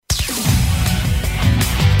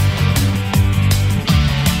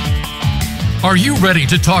Are you ready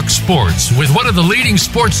to talk sports with one of the leading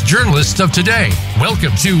sports journalists of today?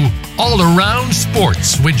 Welcome to All Around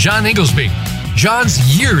Sports with John Inglesby.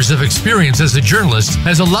 John's years of experience as a journalist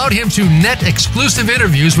has allowed him to net exclusive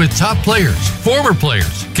interviews with top players, former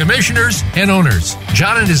players, commissioners, and owners.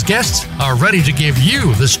 John and his guests are ready to give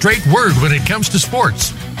you the straight word when it comes to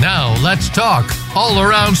sports. Now, let's talk All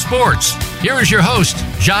Around Sports. Here is your host,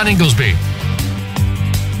 John Inglesby.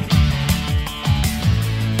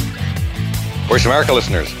 Voice America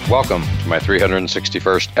listeners, welcome to my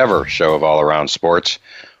 361st ever show of All Around Sports.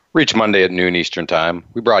 Each Monday at noon Eastern Time,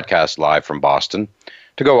 we broadcast live from Boston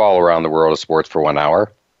to go all around the world of sports for 1 hour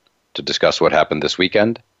to discuss what happened this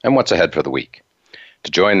weekend and what's ahead for the week.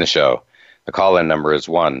 To join the show, the call-in number is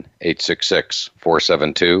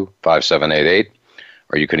 1-866-472-5788,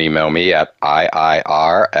 or you can email me at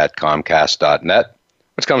iir@comcast.net,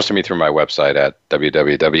 which comes to me through my website at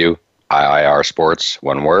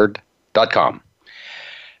www.iirsports.com.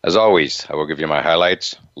 As always, I will give you my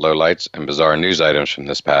highlights, lowlights, and bizarre news items from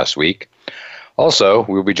this past week. Also,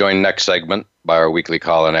 we will be joined next segment by our weekly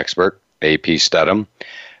call-in expert, A.P. Stedham,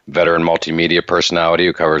 veteran multimedia personality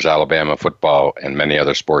who covers Alabama football and many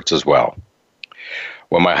other sports as well.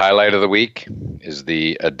 Well, my highlight of the week is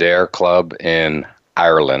the Adair Club in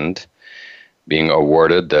Ireland being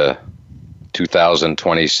awarded the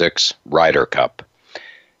 2026 Ryder Cup.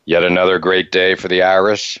 Yet another great day for the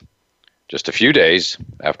Irish. Just a few days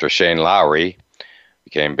after Shane Lowry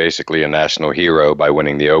became basically a national hero by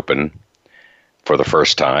winning the Open for the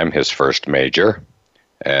first time, his first major,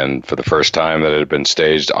 and for the first time that it had been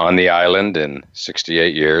staged on the island in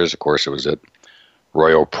 68 years. Of course, it was at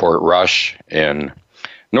Royal Portrush in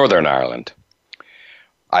Northern Ireland.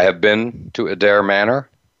 I have been to Adair Manor,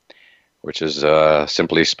 which is a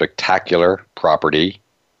simply spectacular property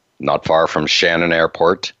not far from Shannon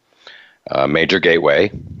Airport, major gateway,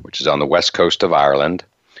 which is on the west coast of Ireland.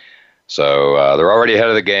 So they're already ahead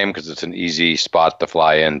of the game because it's an easy spot to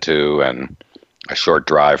fly into and a short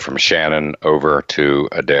drive from Shannon over to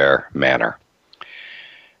Adair Manor.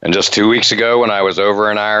 And just 2 weeks ago when I was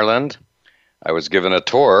over in Ireland, I was given a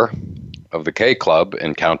tour of the K Club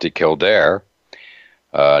in County Kildare,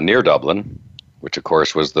 near Dublin, which of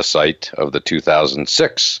course was the site of the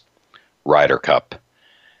 2006 Ryder Cup.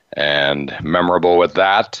 And memorable with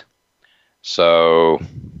that. So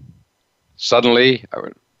suddenly,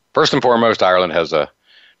 first and foremost, Ireland has a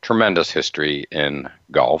tremendous history in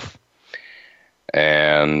golf.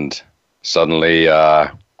 And suddenly it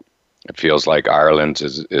feels like Ireland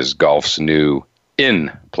is golf's new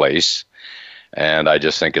in place. And I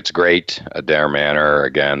just think it's great. Adair Manor,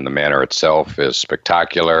 again, the manor itself is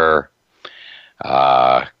spectacular,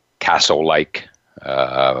 castle-like,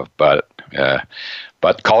 but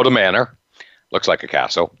called a manor. Looks like a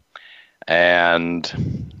castle. And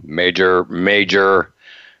major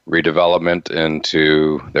redevelopment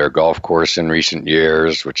into their golf course in recent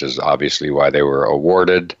years, which is obviously why they were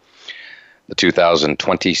awarded the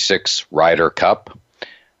 2026 Ryder Cup.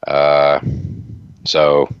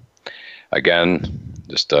 So, again,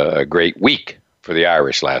 just a great week for the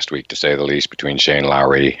Irish last week, to say the least, between Shane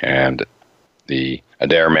Lowry and the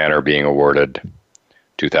Adair Manor being awarded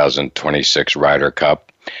 2026 Ryder Cup.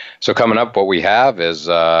 So coming up, what we have is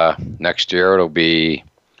next year it'll be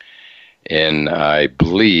in, I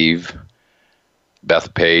believe,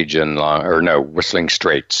 Bethpage and Whistling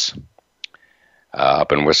Straits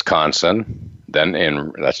up in Wisconsin.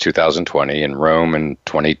 Then that's 2020 in Rome in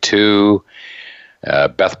 22.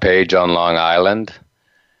 Bethpage on Long Island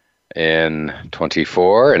in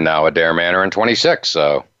 24, and now Adair Manor in 26.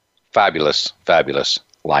 So fabulous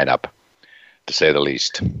lineup, to say the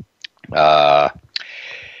least.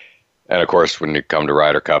 And of course, when you come to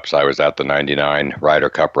Ryder Cups, I was at the 99 Ryder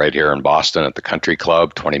Cup right here in Boston at the Country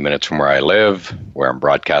Club, 20 minutes from where I live, where I'm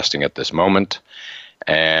broadcasting at this moment.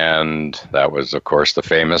 And that was, of course, the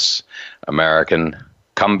famous American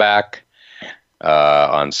comeback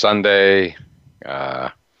on Sunday,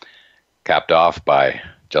 capped off by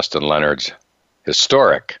Justin Leonard's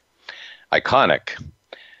historic, iconic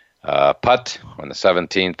putt on the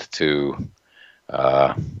 17th to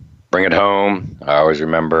bring it home. I always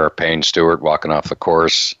remember Payne Stewart walking off the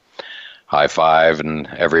course, high five, and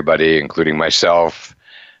everybody, including myself.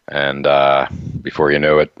 And before you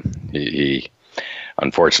knew it, he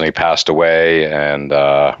unfortunately passed away. And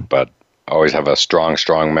but I always have a strong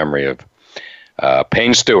memory of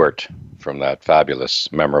Payne Stewart from that fabulous,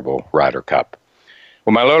 memorable Ryder Cup.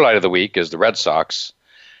 Well, my lowlight of the week is the Red Sox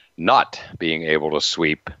not being able to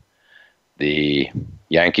sweep the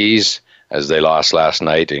Yankees, as they lost last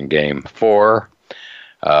night in Game 4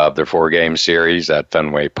 of their 4-game series at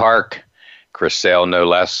Fenway Park, Chris Sale, no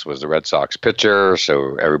less, was the Red Sox pitcher,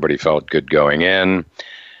 so everybody felt good going in.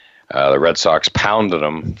 The Red Sox pounded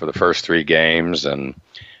them for the first 3 games, and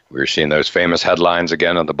we were seeing those famous headlines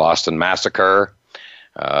again of the Boston Massacre,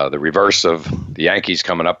 the reverse of the Yankees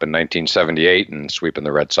coming up in 1978 and sweeping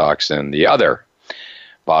the Red Sox in the other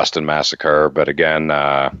Boston Massacre, but again,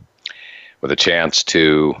 with a chance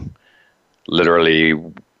to literally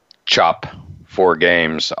chop 4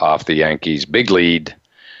 games off the Yankees' big lead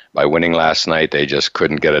by winning last night. They just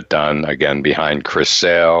couldn't get it done, again, behind Chris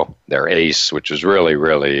Sale, their ace, which was really,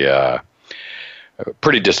 really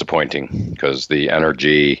pretty disappointing because the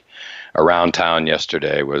energy around town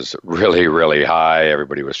yesterday was really, really high.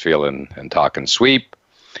 Everybody was feeling and talking sweep,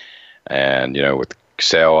 and with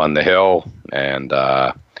Sale on the hill, and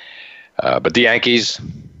but the Yankees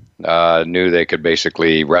knew they could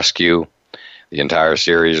basically rescue the entire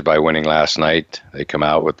series by winning last night. They come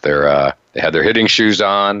out with they had their hitting shoes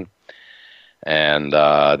on, and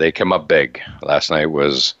they come up big. Last night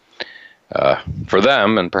was, for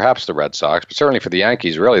them, and perhaps the Red Sox, but certainly for the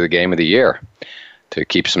Yankees, really the game of the year, to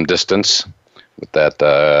keep some distance with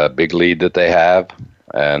that big lead that they have,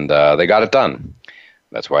 and they got it done.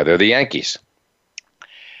 That's why they're the Yankees.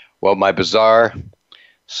 Well, my bizarre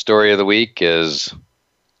story of the week is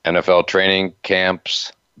NFL training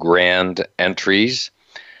camps grand entries,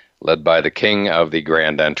 led by the king of the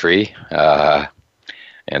grand entry,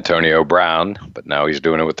 Antonio Brown, but now he's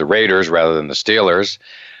doing it with the Raiders rather than the Steelers.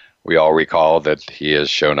 We all recall that he has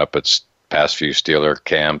shown up at past few Steeler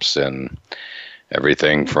camps and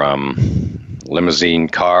everything from limousine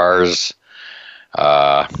cars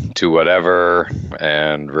to whatever,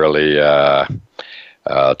 and really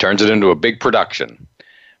turns it into a big production.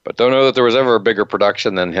 But don't know that there was ever a bigger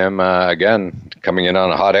production than him, again, coming in on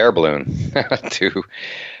a hot air balloon to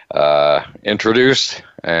introduce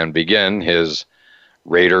and begin his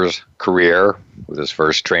Raiders career with his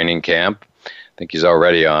first training camp. I think he's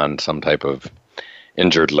already on some type of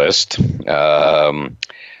injured list.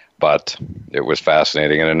 But it was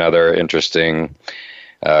fascinating. And another interesting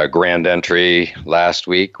grand entry last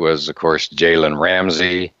week was, of course, Jalen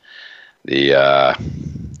Ramsey, the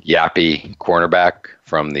yappy cornerback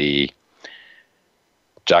from the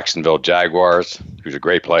Jacksonville Jaguars, who's a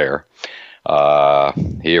great player.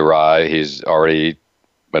 He arrived. He's already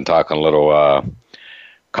been talking a little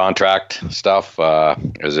contract stuff,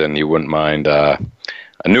 as in he wouldn't mind a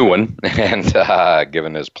new one. And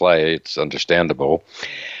given his play, it's understandable.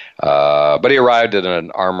 But he arrived in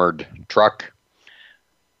an armored truck,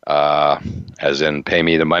 as in pay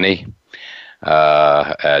me the money,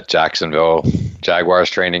 at Jacksonville Jaguars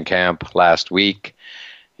training camp last week.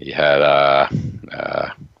 He had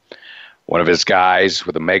one of his guys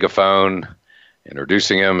with a megaphone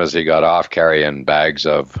introducing him as he got off, carrying bags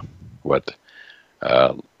of what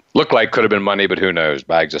looked like could have been money, but who knows,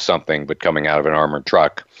 bags of something, but coming out of an armored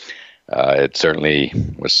truck. It certainly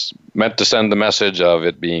was meant to send the message of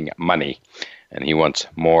it being money, and he wants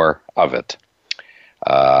more of it.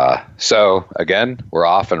 So, again, we're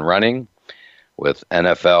off and running with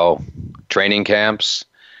NFL training camps.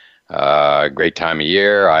 Great time of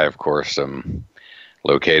year. I, of course, am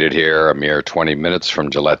located here a mere 20 minutes from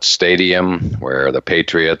Gillette Stadium, where the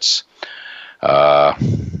Patriots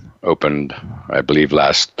opened, I believe,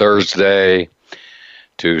 last Thursday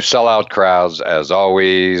to sellout crowds, as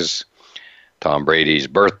always. Tom Brady's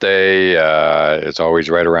birthday is always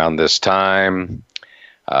right around this time.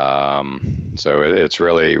 So it's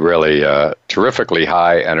really, really terrifically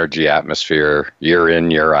high energy atmosphere year in,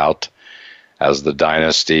 year out as the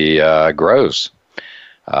dynasty grows,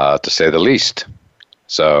 to say the least.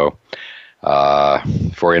 So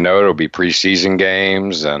before you know it, it'll be preseason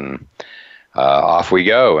games, and off we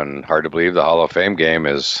go. And hard to believe the Hall of Fame game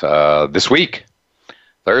is this week,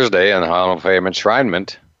 Thursday, and the Hall of Fame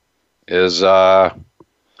enshrinement is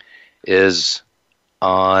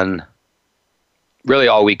on really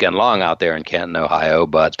all weekend long out there in Canton, Ohio,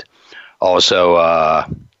 but also,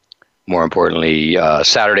 more importantly,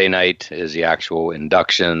 Saturday night is the actual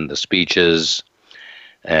induction, the speeches,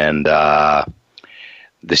 and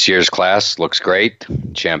this year's class looks great.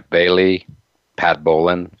 Champ Bailey, Pat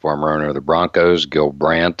Bowlen, former owner of the Broncos, Gil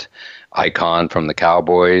Brandt, icon from the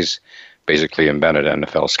Cowboys, basically invented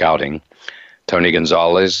NFL scouting, Tony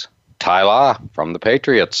Gonzalez, Ty Law from the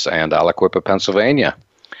Patriots and Aliquippa, Pennsylvania,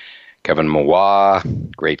 Kevin Mawa,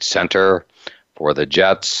 great center for the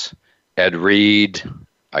Jets, Ed Reed,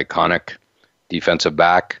 iconic defensive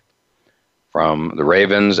back from the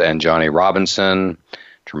Ravens, and Johnny Robinson,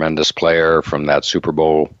 tremendous player from that Super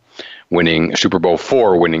Bowl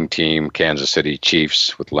IV winning team, Kansas City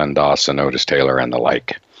Chiefs, with Len Dawson, Otis Taylor, and the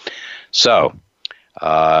like. So,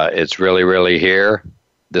 It's really, really here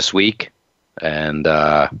this week, and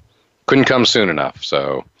couldn't come soon enough.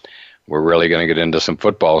 So we're really going to get into some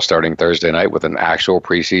football starting Thursday night with an actual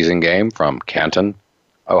preseason game from Canton,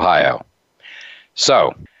 Ohio.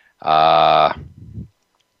 So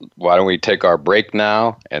why don't we take our break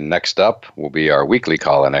now? And next up will be our weekly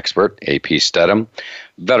call-in expert, AP Stedham,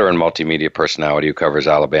 veteran multimedia personality who covers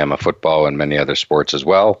Alabama football and many other sports as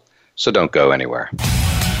well. So don't go anywhere.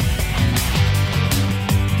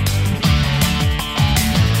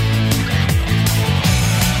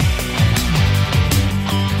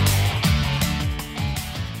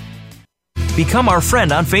 Become our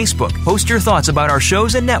friend on Facebook. Post your thoughts about our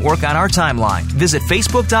shows and network on our timeline. Visit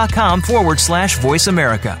Facebook.com/Voice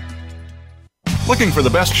America. Looking for the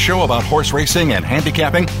best show about horse racing and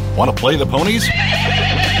handicapping? Want to play the ponies?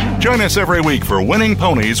 Join us every week for Winning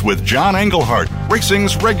Ponies with John Englehart,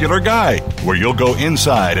 racing's regular guy, where you'll go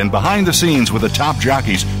inside and behind the scenes with the top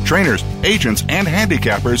jockeys, trainers, agents, and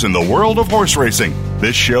handicappers in the world of horse racing.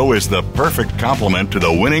 This show is the perfect complement to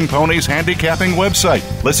the Winning Ponies handicapping website.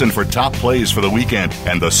 Listen for top plays for the weekend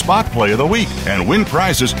and the spot play of the week, and win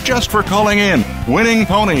prizes just for calling in. Winning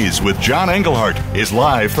Ponies with John Englehart is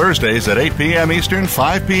live Thursdays at 8 p.m. Eastern,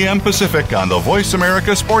 5 p.m. Pacific on the Voice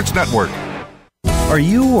America Sports Network. Are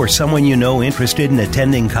you or someone you know interested in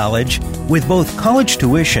attending college? With both college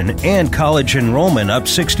tuition and college enrollment up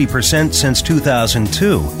 60% since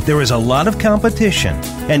 2002, there is a lot of competition,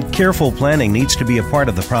 and careful planning needs to be a part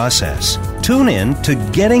of the process. Tune in to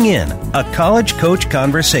Getting In, a college coach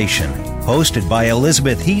conversation, hosted by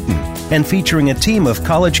Elizabeth Heaton and featuring a team of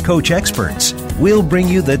college coach experts. We'll bring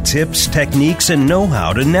you the tips, techniques, and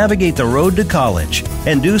know-how to navigate the road to college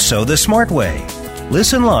and do so the smart way.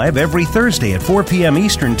 Listen live every Thursday at 4 p.m.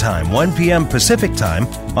 Eastern Time, 1 p.m. Pacific Time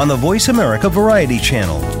on the Voice America Variety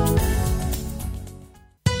Channel.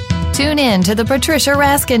 Tune in to The Patricia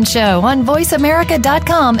Raskin Show on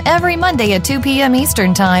VoiceAmerica.com every Monday at 2 p.m.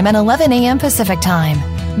 Eastern Time and 11 a.m. Pacific Time.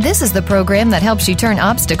 This is the program that helps you turn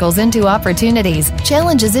obstacles into opportunities,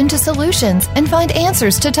 challenges into solutions, and find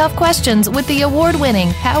answers to tough questions with the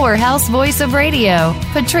award-winning powerhouse voice of radio,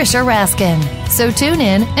 Patricia Raskin. So tune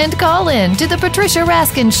in and call in to The Patricia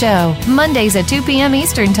Raskin Show, Mondays at 2 p.m.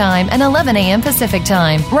 Eastern Time and 11 a.m. Pacific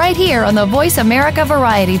Time, right here on the Voice America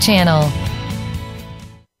Variety Channel.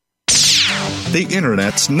 The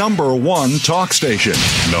Internet's #1 talk station.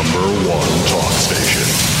 #1 talk station.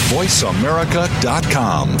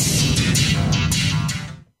 VoiceAmerica.com.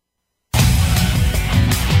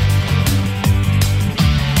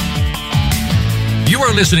 You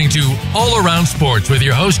are listening to All Around Sports with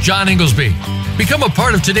your host, John Inglesby. Become a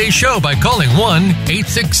part of today's show by calling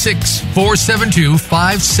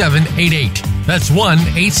 1-866-472-5788. That's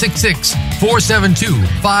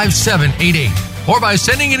 1-866-472-5788. Or by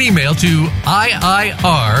sending an email to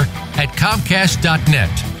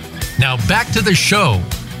iir@comcast.net. Now back to the show.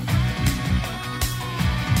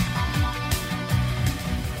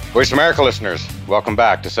 Voice America listeners, welcome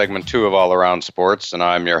back to segment 2 of All Around Sports, and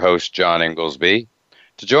I'm your host, John Inglesby.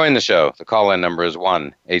 To join the show, the call-in number is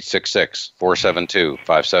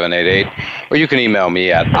 1-866-472-5788, or you can email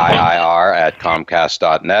me at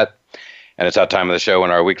iir@comcast.net. And it's that time of the show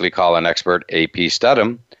when our weekly call-in expert, AP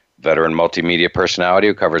Stedham, veteran multimedia personality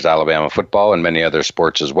who covers Alabama football and many other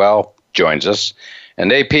sports as well, joins us.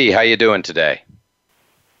 And AP, how you doing today?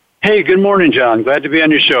 Hey, good morning, John. Glad to be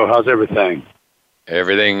on your show. How's everything?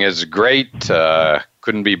 Everything is great.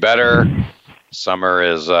 Couldn't be better. Summer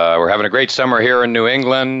is, we're having a great summer here in New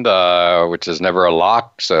England, which is never a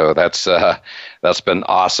lock. So that's been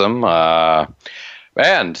awesome.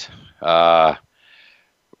 And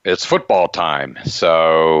it's football time.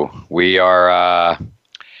 So we are,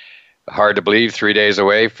 hard to believe, 3 days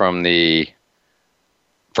away from the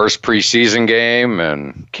first preseason game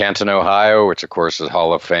in Canton, Ohio, which of course is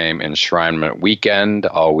Hall of Fame enshrinement weekend,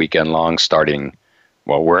 all weekend long starting.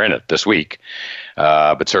 Well, we're in it this week,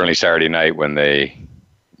 but certainly Saturday night when they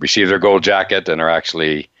receive their gold jacket and are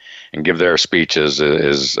actually and give their speeches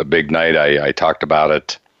is a big night. I talked about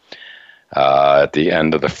it at the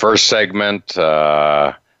end of the first segment,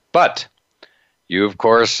 but you, of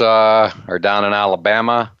course, are down in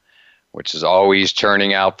Alabama, which is always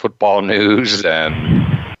churning out football news, and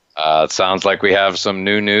it sounds like we have some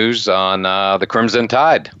new news on the Crimson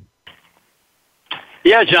Tide.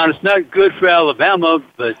 Yeah, John, it's not good for Alabama,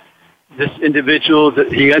 but this individual,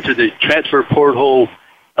 he entered the transfer portal,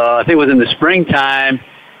 I think it was in the springtime,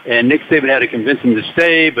 and Nick Saban had to convince him to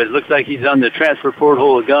stay, but it looks like he's on the transfer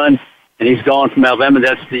portal again, and he's gone from Alabama.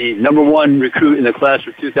 That's the #1 recruit in the class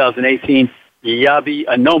for 2018, Yabi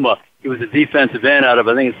Anoma. He was a defensive end out of,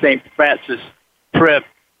 I think, St. Francis Prep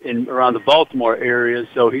in around the Baltimore area.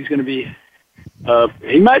 So he's going to be.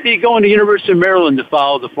 He might be going to University of Maryland to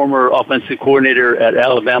follow the former offensive coordinator at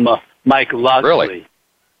Alabama, Mike Locksley. Really?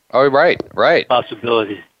 Oh, right.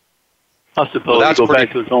 Possibility. Well, Go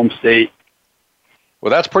back to his home state.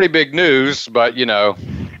 Well, that's pretty big news, but,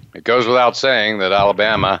 it goes without saying that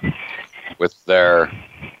Alabama,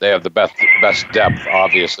 they have the best depth,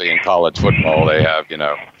 obviously, in college football. They have,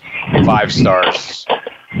 5 stars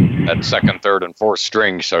at second, third, and fourth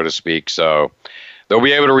string, so to speak. So they'll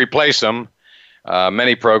be able to replace them.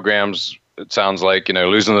 Many programs, it sounds like,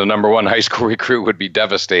 losing the number 1 high school recruit would be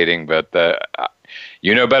devastating, but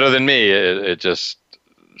better than me. It just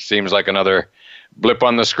seems like another blip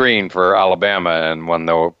on the screen for Alabama, and one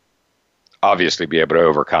they'll obviously be able to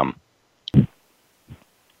overcome.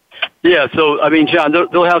 Yeah, so, John,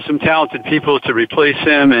 they'll have some talented people to replace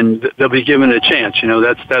him, and they'll be given a chance.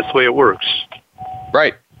 That's the way it works.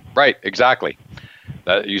 Right, exactly.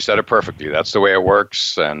 You said it perfectly. That's the way it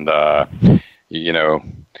works, and,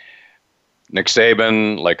 Nick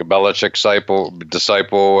Saban, like a Belichick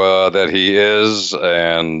disciple that he is,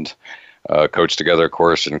 and coached together, of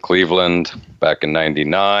course, in Cleveland back in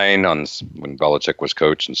 '99 when Belichick was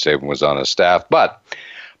coach and Saban was on his staff. But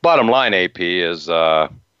bottom line, AP, is,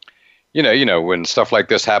 when stuff like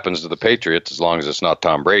this happens to the Patriots, as long as it's not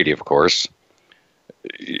Tom Brady, of course,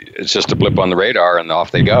 it's just a blip on the radar and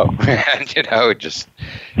off they go.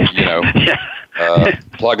 And,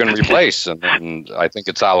 plug and replace. And I think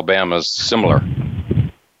it's Alabama's similar.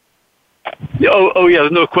 Oh, yeah,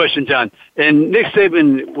 no question, John. And Nick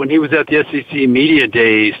Saban, when he was at the SEC Media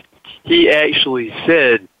Days, he actually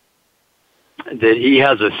said that he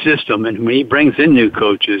has a system, and when he brings in new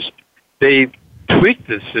coaches, they tweak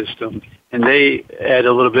the system, and they add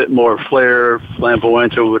a little bit more flair,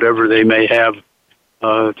 flamboyance, or whatever they may have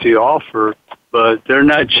to offer, but they're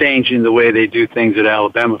not changing the way they do things at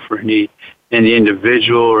Alabama for any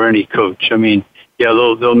individual or any coach.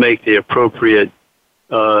 They'll make the appropriate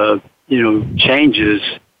changes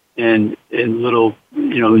and little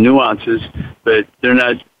nuances, but they're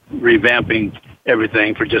not revamping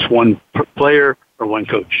everything for just one player or one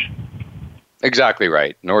coach. Exactly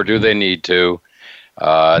right. Nor do they need to.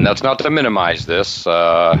 And that's not to minimize this.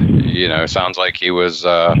 Sounds like he was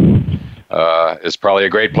is probably a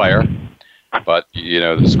great player, but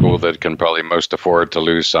the school that can probably most afford to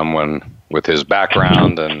lose someone with his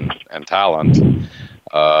background and talent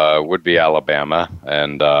would be Alabama.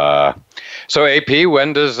 And so, AP,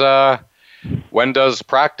 when does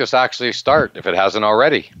practice actually start, if it hasn't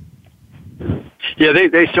already? Yeah,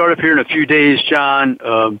 they start up here in a few days,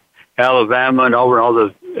 John. Alabama and all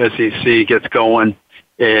the SEC gets going,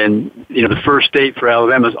 and the first date for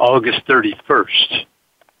Alabama is August 31st.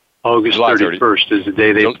 August 31st is the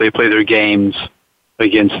day they play their games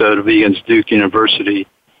against Duke University.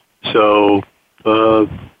 So they'll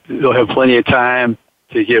have plenty of time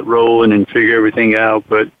to get rolling and figure everything out.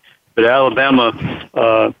 But Alabama,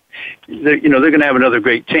 they're going to have another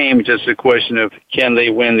great team. It's just a question of can they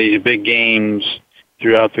win these big games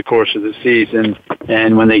throughout the course of the season,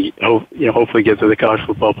 and when they hopefully get to the college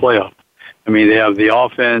football playoff. They have the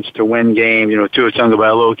offense to win games. Tua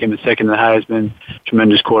Tagovailoa came in second in the Heisman,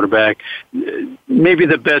 tremendous quarterback. Maybe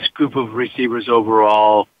the best group of receivers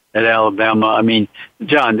overall at Alabama.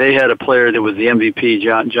 John, they had a player that was the MVP,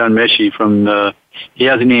 John Mechie he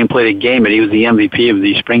hasn't even played a game, but he was the MVP of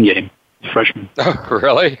the spring game, freshman. Oh,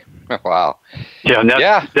 really? Wow. Yeah, and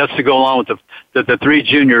that's to go along with the 3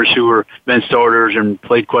 juniors who were been starters and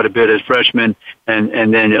played quite a bit as freshmen,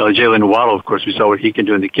 and then Jalen Waddle, of course, we saw what he can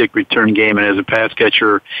do in the kick return game and as a pass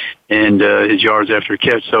catcher and his yards after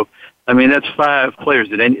catch. So, that's 5 players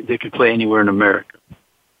that could play anywhere in America.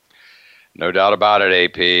 No doubt about it,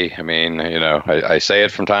 AP. I say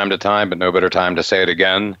it from time to time, but no better time to say it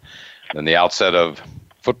again than the outset of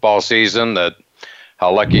football season. That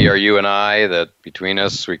how lucky are you and I that between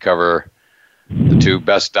us we cover the 2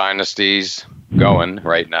 best dynasties going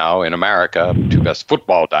right now in America, 2 best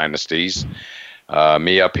football dynasties.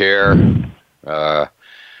 Me up here,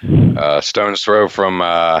 stone's throw from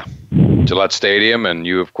Gillette Stadium, and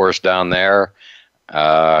you, of course, down there,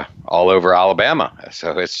 all over Alabama.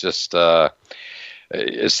 So it's just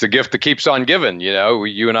it's the gift that keeps on giving.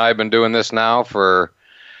 You and I have been doing this now for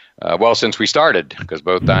since we started, because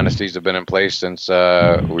both dynasties have been in place since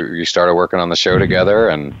we started working on the show together,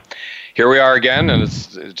 and here we are again, and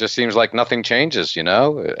it just seems like nothing changes,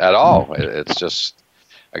 at all. It's just,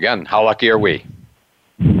 again, how lucky are we?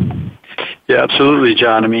 Yeah, absolutely,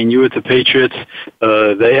 John. You with the Patriots,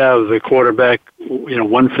 they have the quarterback,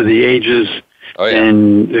 one for the ages, oh, yeah.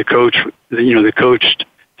 and the coach, the coach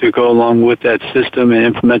to go along with that system and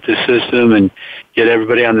implement the system and get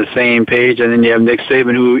everybody on the same page. And then you have Nick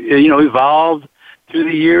Saban, who, evolved through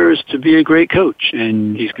the years to be a great coach,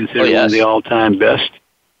 and he's considered one of the all-time best.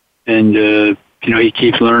 And, he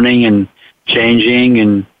keeps learning and changing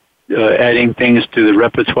and adding things to the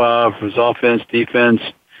repertoire for his offense, defense.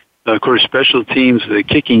 Of course, special teams, the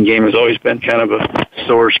kicking game has always been kind of a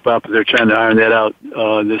sore spot, but they're trying to iron that out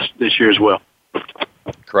this year as well.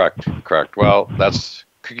 Correct. Well, that's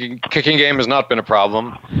kicking game has not been a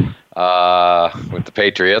problem with the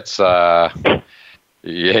Patriots. Hard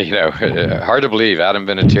to believe Adam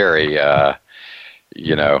Vinatieri,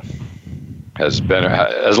 has been,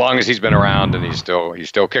 as long as he's been around, and he's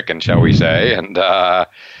still kicking, shall we say? And the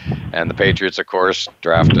Patriots, of course,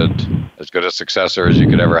 drafted as good a successor as you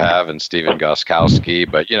could ever have in Stephen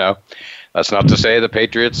Gostkowski. But that's not to say the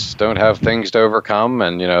Patriots don't have things to overcome,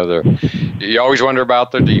 and you always wonder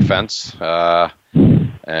about their defense. But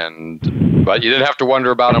you didn't have to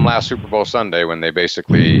wonder about them last Super Bowl Sunday when they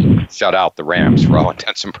basically shut out the Rams for all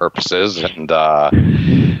intents and purposes, and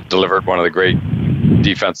delivered one of the great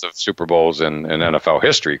defensive Super Bowls in NFL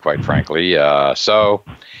history, quite frankly. It's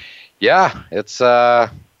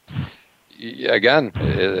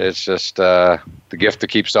it's just the gift that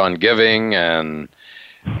keeps on giving, and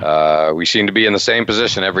we seem to be in the same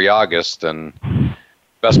position every August. And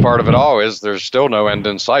best part of it all is there's still no end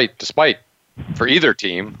in sight, despite for either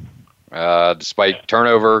team, despite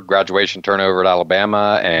graduation turnover at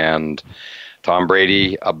Alabama, and Tom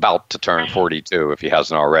Brady about to turn 42 if he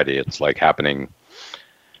hasn't already. It's like happening.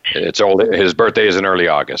 His birthday is in early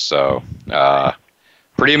August, so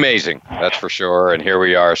pretty amazing, that's for sure. And here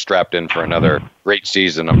we are, strapped in for another great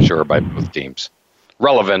season, I'm sure, by both teams.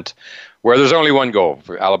 Relevant, where there's only one goal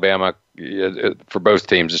for Alabama, for both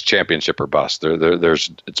teams, is championship or bust.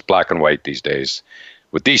 It's black and white these days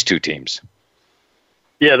with these two teams.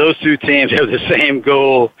 Yeah, those two teams have the same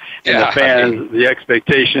goal, and the fans, the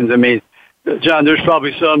expectations. I mean, John, there's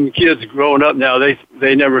probably some kids growing up now, they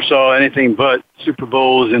never saw anything but Super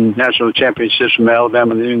Bowls and national championships from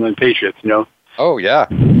Alabama and the New England Patriots, Oh, yeah.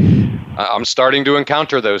 I'm starting to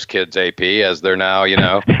encounter those kids, AP, as they're now,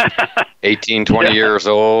 18, 20 years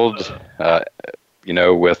old,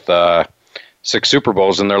 with 6 Super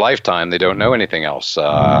Bowls in their lifetime. They don't know anything else.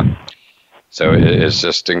 So it's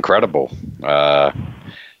just incredible, to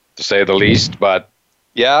say the least. But,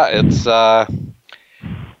 yeah,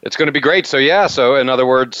 it's going to be great. So in other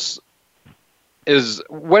words,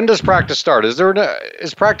 when does practice start? Is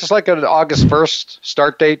practice like an August 1st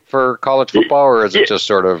start date for college football, or is it just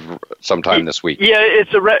sort of sometime this week? Yeah,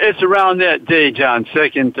 it's around that day, John.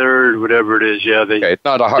 2nd, 3rd, whatever it is. Yeah, it's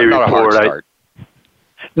not a hard start.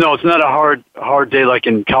 No, it's not a hard day like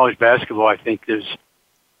in college basketball. I think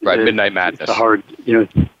Midnight Madness. It's a hard, you're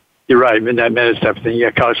right, Midnight Madness type of thing. Yeah,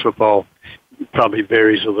 college football probably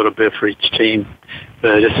varies a little bit for each team,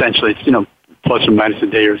 but essentially it's plus or minus a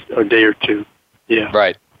day or two. Yeah.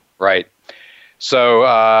 Right. So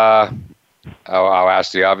I'll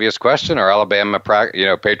ask the obvious question: are Alabama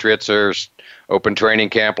Patriots are open training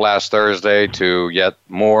camp last Thursday to yet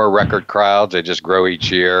more record crowds. They just grow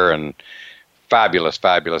each year, and fabulous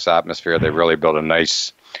atmosphere. They really built a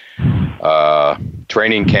nice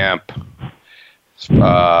training camp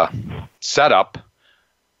setup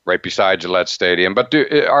right beside Gillette Stadium. But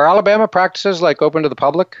are Alabama practices like open to the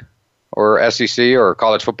public, or SEC, or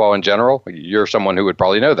college football in general? You're someone who would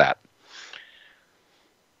probably know that.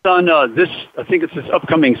 On I think it's this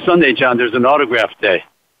upcoming Sunday, John, there's an autograph day.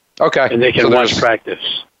 Okay. And they can watch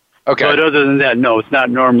practice. Okay. But other than that, no, it's not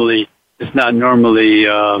normally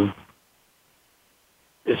open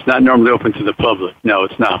to the public. No,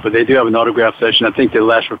 it's not. But they do have an autograph session. I think they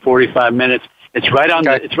last for 45 minutes. It's right on.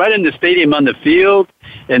 Okay. It's right in the stadium on the field,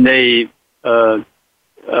 and they can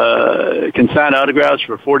sign autographs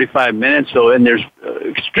for 45 minutes. So, and there's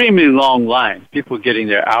extremely long lines. People getting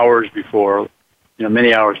there hours before,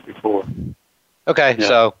 many hours before. Okay, yeah.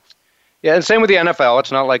 So, yeah, and same with the NFL.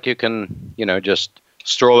 It's not like you can, just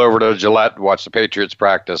stroll over to Gillette and watch the Patriots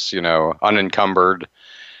practice, unencumbered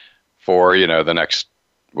for, the next,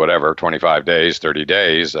 25 days, 30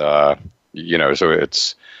 days. So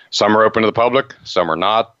it's some are open to the public, some are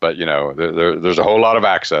not, but, there's a whole lot of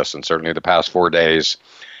access, and certainly the past 4 days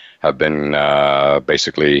have been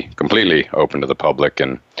basically completely open to the public,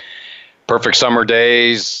 and perfect summer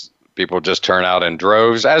days. People just turn out in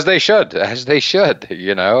droves, as they should. I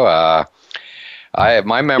have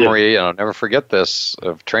my memory, and I'll never forget this,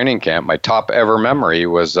 of training camp. My top ever memory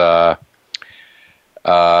was Julian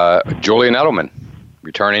Edelman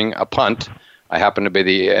returning a punt. I happened to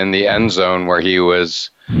be in the end zone where he was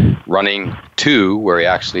running to, where he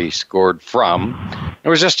actually scored from, It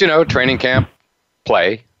was just, training camp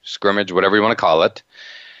play, scrimmage, whatever you want to call it.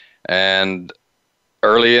 And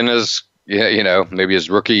early in his, maybe his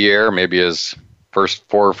rookie year, maybe his first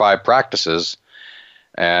 4 or 5 practices,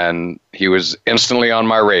 and he was instantly on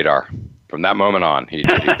my radar from that moment on. He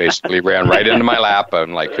basically ran right into my lap.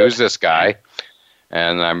 I'm like, who's this guy?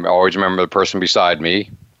 And I always remember the person beside me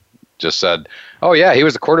just said, oh, yeah, he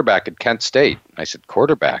was the quarterback at Kent State. I said,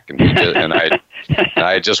 quarterback? And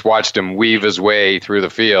I just watched him weave his way through the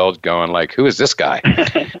field going like, who is this guy?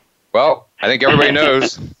 Well, I think everybody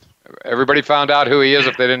knows. Everybody found out who he is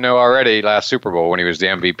if they didn't know already last Super Bowl when he was the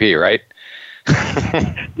MVP, right?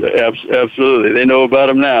 Absolutely. They know about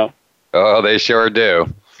him now. Oh, they sure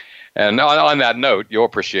do. And on that note, you'll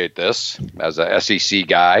appreciate this. As a SEC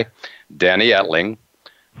guy, Danny Etling,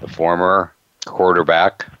 the former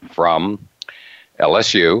quarterback from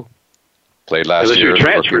LSU, played last year.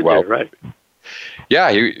 Transferred there, right?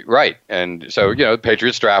 Yeah, right. And so, the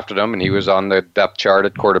Patriots drafted him, and he was on the depth chart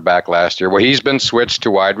at quarterback last year. Well, he's been switched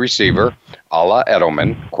to wide receiver, a la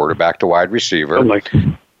Edelman, quarterback to wide receiver.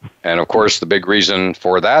 And, of course, the big reason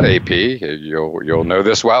for that, AP, you'll know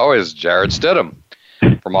this well, is Jarrett Stidham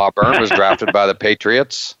from Auburn was drafted by the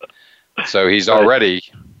Patriots. So he's already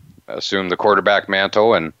assumed the quarterback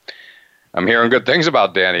mantle, and I'm hearing good things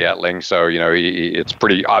about Danny Etling. So, it's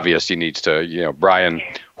pretty obvious he needs to, Brian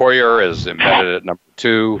Hoyer is embedded at number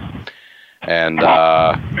 2, and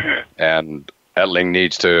Etling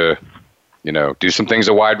needs to, do some things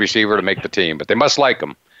at wide receiver to make the team. But they must like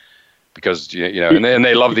him because, and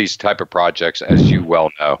they love these type of projects, as you well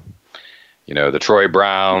know. The Troy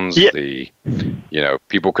Browns, the,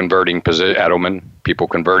 people converting Edelman, people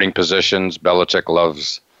converting positions. Belichick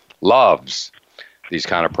loves these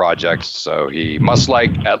kind of projects. So he must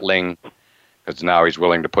like Etling because now he's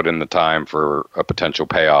willing to put in the time for a potential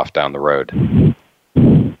payoff down the road.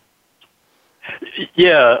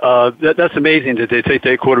 Yeah, that's amazing that they take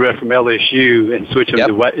that quarterback from LSU and switch him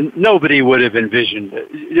to wide. Nobody would have envisioned,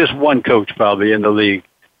 just one coach probably in the league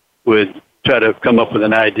would try to come up with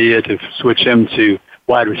an idea to switch him to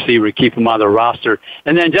wide receiver, keep him on the roster.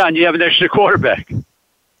 And then, John, you have an extra quarterback.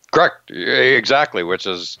 Correct. Exactly, which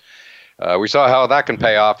is, we saw how that can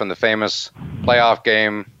pay off in the famous playoff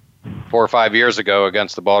game 4 or 5 years ago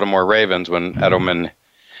against the Baltimore Ravens when Edelman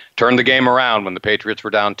turned the game around when the Patriots were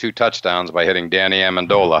down 2 touchdowns by hitting Danny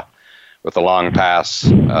Amendola with a long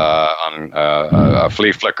pass on a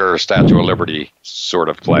flea flicker, Statue of Liberty sort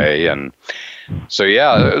of play. And so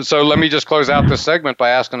let me just close out this segment by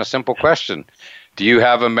asking a simple question. Do you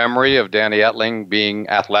have a memory of Danny Etling being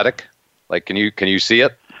athletic? Like, can you see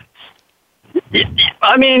it?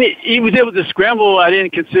 I mean, he was able to scramble. I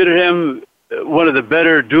didn't consider him one of the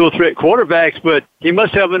better dual-threat quarterbacks, but he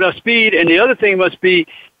must have enough speed. And the other thing must be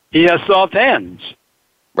he has soft hands.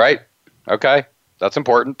 Right. Okay. That's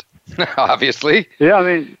important, obviously. Yeah,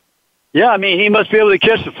 I mean, he must be able to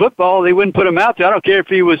catch the football. They wouldn't put him out there. I don't care if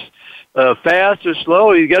he was fast or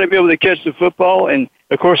slow. He's got to be able to catch the football. And,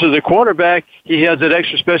 of course, as a quarterback, he has that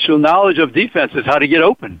extra special knowledge of defenses, how to get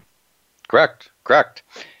open. Correct.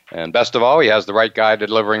 And best of all, he has the right guy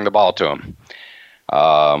delivering the ball to him.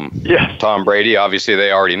 Tom Brady, obviously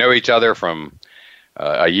they already know each other from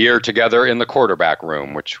a year together in the quarterback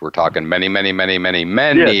room, which we're talking many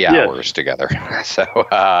hours together.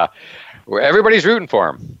 So everybody's rooting for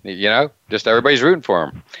him, just everybody's rooting for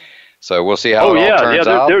him. So we'll see how it all turns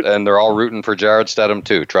out, and they're all rooting for Jarrett Stidham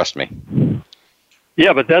too, trust me.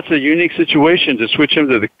 Yeah, but that's a unique situation to switch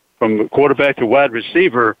him from quarterback to wide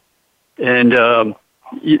receiver, and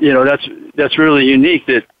that's really unique.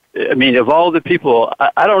 That, I mean, of all the people,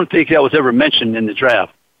 I don't think that was ever mentioned in the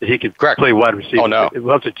draft that he could play wide receiver. Oh, no.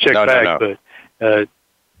 We'll have to check back, but I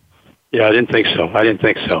didn't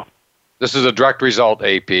think so. This is a direct result,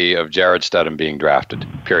 AP, of Jarrett Stidham being drafted,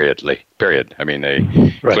 period. I mean, they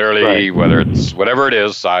clearly, whether it's whatever it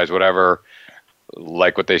is, size, whatever,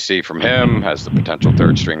 like what they see from him as the potential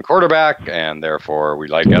third-string quarterback, and therefore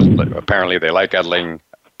apparently they like Etling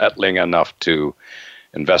enough to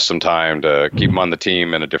invest some time to keep him on the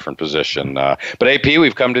team in a different position. But AP,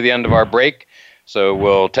 we've come to the end of our break, so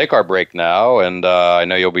we'll take our break now, and I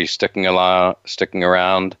know you'll be sticking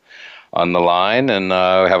around on the line, and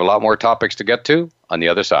we have a lot more topics to get to on the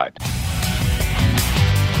other side.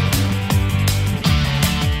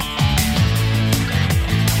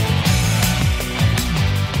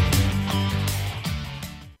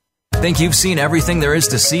 Think you've seen everything there is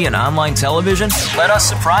to see in online television? Let us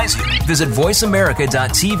surprise you. Visit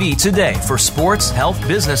voiceamerica.tv today for sports, health,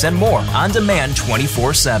 business, and more on demand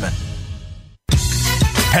 24/7.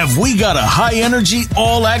 Have we got a high-energy,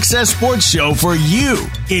 all-access sports show for you?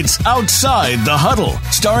 It's Outside the Huddle,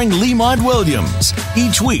 starring Lemont Williams.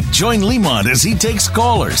 Each week, join Lemont as he takes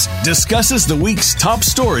callers, discusses the week's top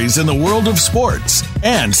stories in the world of sports,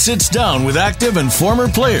 and sits down with active and former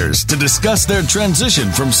players to discuss their transition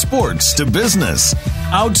from sports to business.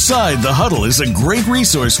 Outside the Huddle is a great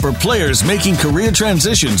resource for players making career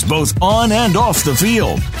transitions both on and off the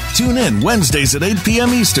field. Tune in Wednesdays at 8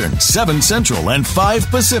 p.m. Eastern, 7 Central, and 5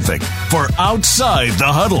 Pacific for Outside the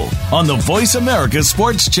Huddle on the Voice America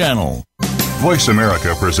Sports Channel. Voice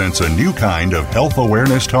America presents a new kind of health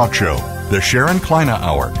awareness talk show, the Sharon Kleina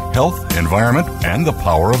Hour, Health, Environment, and the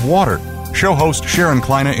Power of Water. Show host Sharon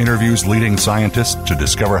Kleina interviews leading scientists to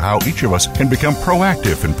discover how each of us can become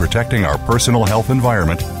proactive in protecting our personal health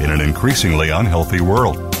environment in an increasingly unhealthy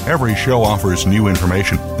world. Every show offers new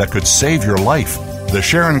information that could save your life. The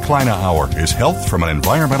Sharon Kleina Hour is health from an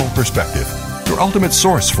environmental perspective, your ultimate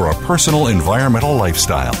source for a personal environmental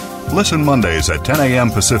lifestyle. Listen Mondays at 10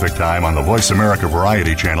 a.m. Pacific Time on the Voice America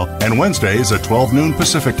Variety Channel and Wednesdays at 12 noon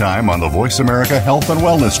Pacific Time on the Voice America Health and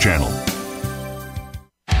Wellness Channel.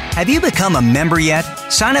 Have you become a member yet?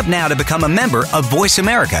 Sign up now to become a member of Voice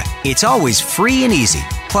America. It's always free and easy.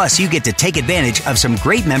 Plus, you get to take advantage of some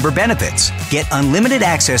great member benefits. Get unlimited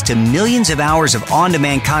access to millions of hours of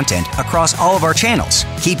on-demand content across all of our channels.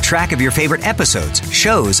 Keep track of your favorite episodes,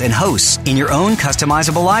 shows, and hosts in your own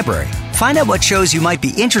customizable library. Find out what shows you might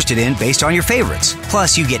be interested in based on your favorites.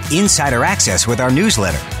 Plus, you get insider access with our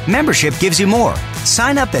newsletter. Membership gives you more.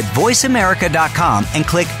 Sign up at voiceamerica.com and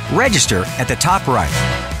click Register at the top right.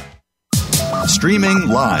 Streaming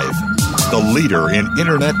live, the leader in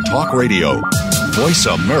Internet talk radio,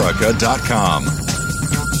 voiceamerica.com.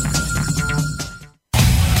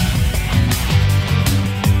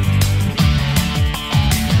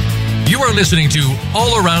 You are listening to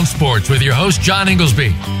All Around Sports with your host, John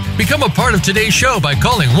Inglesby. Become a part of today's show by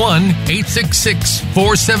calling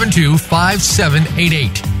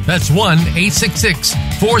 1-866-472-5788. That's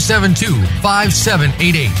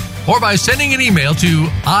 1-866-472-5788. Or by sending an email to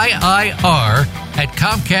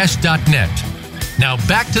iir@comcast.net. Now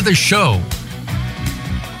back to the show.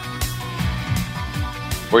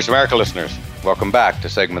 Voice America listeners, welcome back to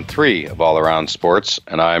segment 3 of All Around Sports,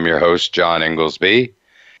 and I am your host, John Inglesby.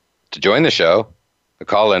 To join the show, the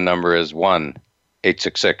call-in number is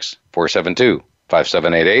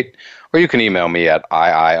 1-866-472-5788, or you can email me at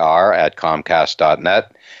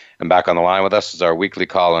iir@comcast.net. And back on the line with us is our weekly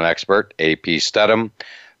call-in expert, A.P. Stedham,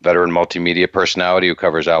 veteran multimedia personality who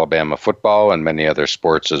covers Alabama football and many other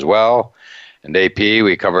sports as well. And AP,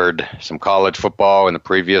 we covered some college football in the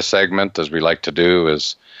previous segment, as we like to do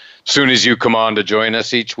as soon as you come on to join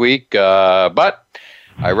us each week. But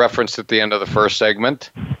I referenced at the end of the first segment,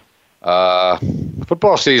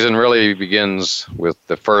 football season really begins with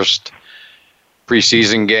the first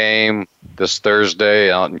preseason game this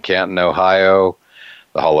Thursday out in Canton, Ohio.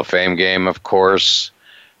 The Hall of Fame game, of course.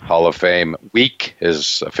 Hall of Fame week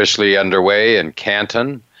is officially underway in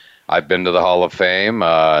Canton. I've been to the Hall of Fame,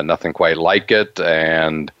 nothing quite like it.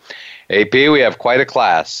 And AP, we have quite a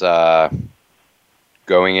class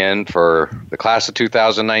going in for the class of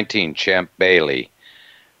 2019. Champ Bailey,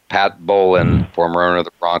 Pat Bowlen, former owner of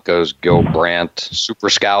the Broncos, Gil Brandt, Super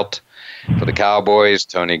Scout for the Cowboys,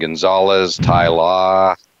 Tony Gonzalez, Ty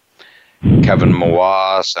Law, Kevin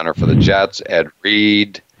Mawa, center for the Jets, Ed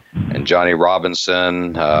Reed, and Johnny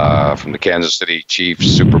Robinson from the Kansas City Chiefs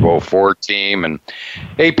Super Bowl IV team. And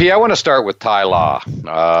AP, I want to start with Ty Law.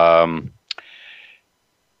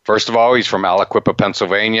 First of all, he's from Aliquippa,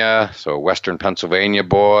 Pennsylvania, so a Western Pennsylvania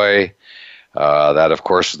boy. That, of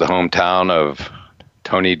course, is the hometown of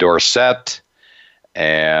Tony Dorsett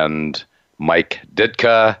and Mike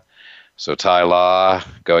Ditka. So Ty Law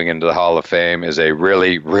going into the Hall of Fame is a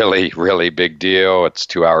really, really, really big deal. It's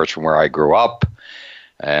 2 hours from where I grew up.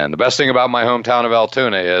 And the best thing about my hometown of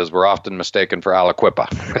Altoona is we're often mistaken for Aliquippa.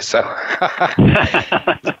 So,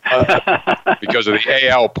 because of the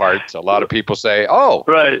AL part, a lot of people say, "Oh,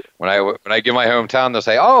 right." When I give my hometown, they'll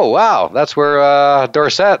say, "Oh, wow, that's where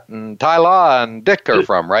Dorsett and Ty Law and Dick are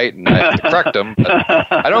from, right?" And I have to correct them. But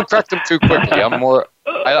I don't correct them too quickly. I'm more.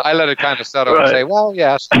 I let it kind of settle and say, "Well,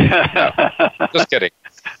 yes." No, just kidding.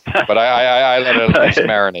 But I let it at least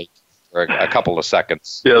marinate for a couple of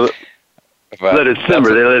seconds. Yeah. Let it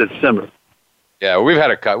simmer. They let it simmer. Yeah, we've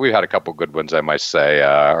had a couple good ones, I might say,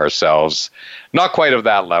 ourselves. Not quite of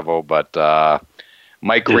that level, but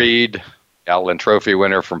Mike Reed, Outland Trophy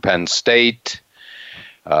winner from Penn State.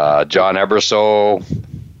 John Ebersol,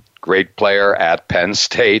 great player at Penn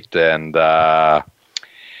State, and of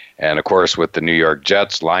course with the New York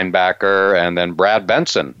Jets, linebacker, and then Brad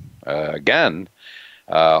Benson again.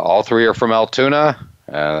 All three are from Altoona.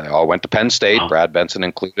 They all went to Penn State, Brad Benson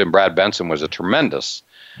included. And Brad Benson was a tremendous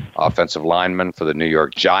offensive lineman for the New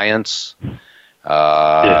York Giants,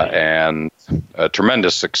 and a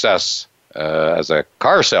tremendous success as a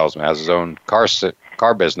car salesman, has his own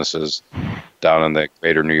car businesses down in the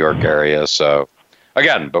greater New York area. So,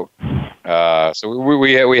 again, so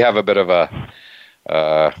we have a bit of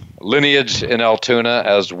a lineage in Altoona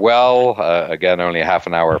as well. Again, only half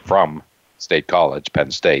an hour from State College,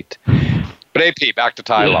 Penn State. But AP, back to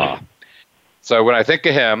Ty Law. So when I think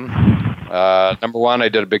of him, number one, I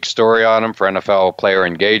did a big story on him for NFL Player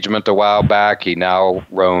Engagement a while back. He now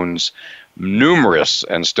owns numerous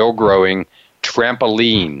and still growing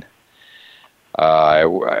trampoline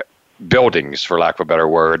buildings, for lack of a better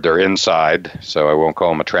word. They're inside, so I won't call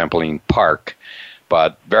them a trampoline park.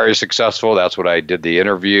 But very successful. That's what I did the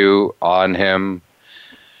interview on him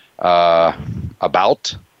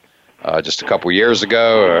about just a couple years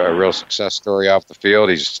ago. A real success story off the field.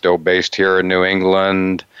 He's still based here in New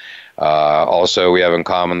England. Also, we have in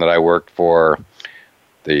common that I worked for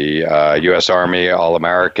the U.S. Army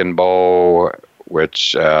All-American Bowl,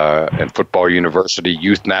 which and Football University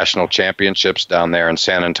Youth National Championships down there in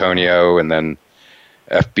San Antonio, and then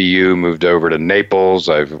FBU moved over to Naples.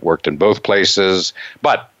 I've worked in both places.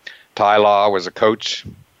 But Ty Law was a coach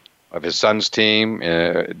of his son's team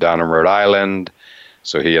down in Rhode Island.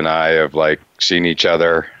 So he and I have seen each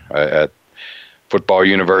other at Football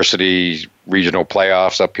University regional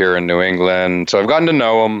playoffs up here in New England. So I've gotten to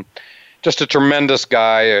know him. Just a tremendous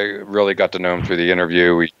guy. I really got to know him through the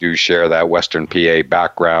interview. We do share that Western PA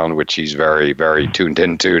background, which he's very, very tuned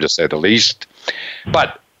into, to say the least.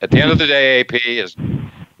 But at the end of the day, AP has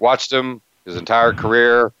watched him his entire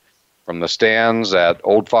career from the stands at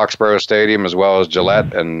Old Foxborough Stadium as well as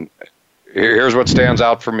Gillette. And here's what stands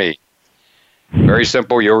out for me. Very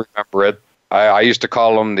simple. You'll remember it. I used to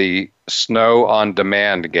call them the snow on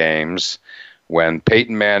demand games, when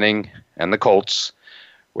Peyton Manning and the Colts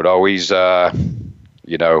would always, win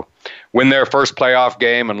their first playoff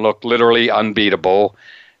game and look literally unbeatable.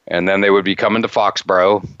 And then they would be coming to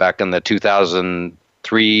Foxborough back in the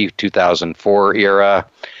 2003, 2004 era.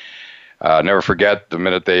 Never forget the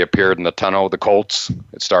minute they appeared in the tunnel, the Colts.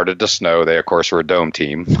 It started to snow. They, of course, were a dome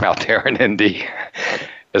team out there in Indy.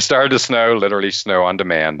 It started to snow, literally snow on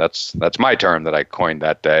demand. That's my term that I coined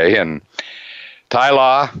that day. And Ty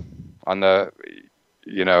Law had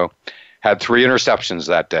 3 interceptions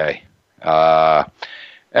that day.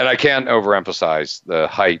 And I can't overemphasize the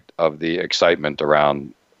height of the excitement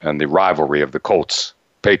around and the rivalry of the Colts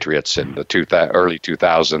Patriots in the early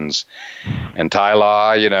 2000s. And Ty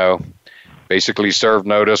Law, basically served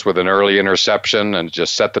notice with an early interception and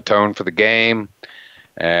just set the tone for the game.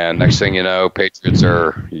 And next thing you know, Patriots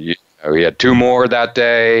he had 2 more that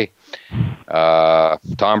day.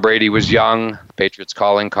 Tom Brady was young. Patriots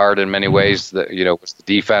calling card in many ways, was the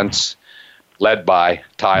defense led by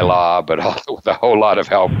Ty Law, but with a whole lot of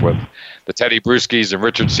help with the Teddy Bruschi's and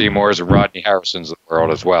Richard Seymour's and Rodney Harrison's of the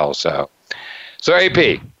world as well. So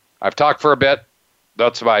AP, I've talked for a bit.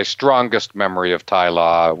 That's my strongest memory of Ty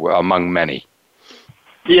Law among many.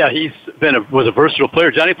 Yeah, he's was a versatile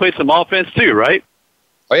player. Johnny played some offense too, right?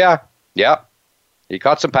 Oh, yeah. Yeah. He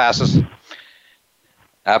caught some passes.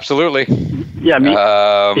 Absolutely. Yeah,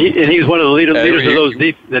 he's one of the leaders of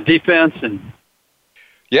the defense. And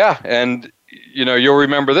yeah, and, you'll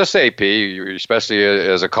remember this, AP, especially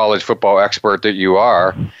as a college football expert that you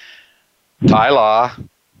are. Ty Law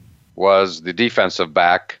was the defensive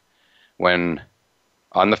back when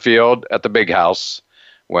on the field at the Big House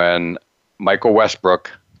when Michael Westbrook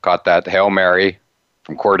caught that Hail Mary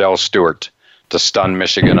from Cordell Stewart to stun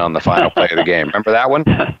Michigan on the final play of the game. Remember that one?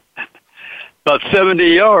 About 70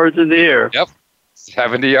 yards in the air. Yep,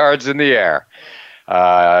 70 yards in the air.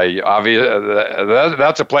 That's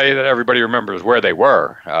a play that everybody remembers where they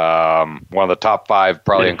were. One of the top 5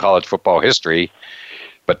 probably in college football history.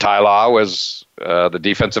 But Ty Law was the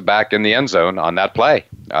defensive back in the end zone on that play.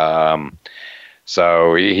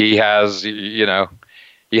 So he has, he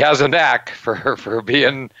has a knack for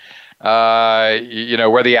being,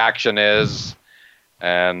 where the action is.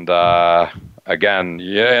 And again,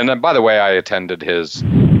 and then, by the way, I attended his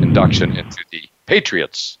induction into the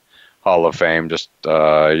Patriots Hall of Fame just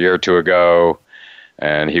a year or 2 ago,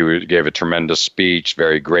 and he gave a tremendous speech,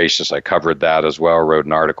 very gracious. I covered that as well, wrote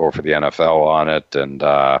an article for the NFL on it,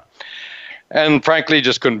 and frankly,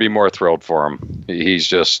 just couldn't be more thrilled for him. He's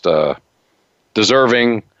just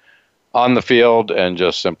deserving on the field and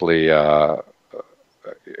just simply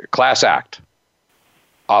class act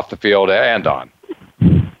off the field and on.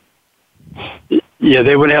 Yeah,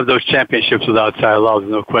 they wouldn't have those championships without Ty Law,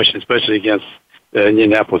 no question, especially against the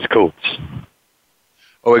Indianapolis Colts.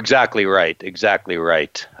 Oh, exactly right. Exactly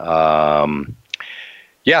right.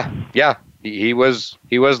 Yeah. He was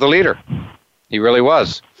the leader. He really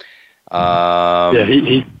was.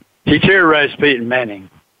 He terrorized Peyton Manning.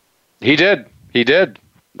 He did.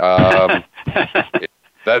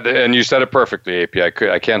 And you said it perfectly, AP.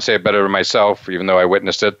 I can't say it better myself, even though I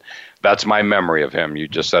witnessed it. That's my memory of him. You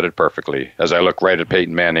just said it perfectly. As I look right at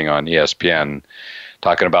Peyton Manning on ESPN,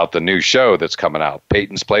 talking about the new show that's coming out,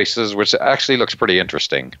 Peyton's Places, which actually looks pretty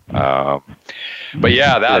interesting. But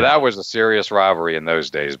yeah, that was a serious rivalry in those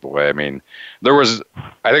days, boy. I mean,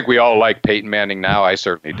 I think we all like Peyton Manning now. I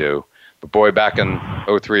certainly do. But boy, back in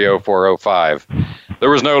 03, 04, 05, there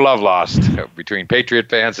was no love lost between Patriot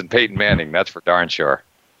fans and Peyton Manning. That's for darn sure.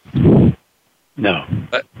 No.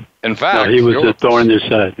 In fact, he was a thorn in their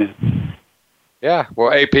side. Yeah.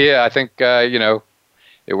 Well, AP, I think,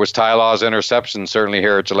 it was Ty Law's interception, certainly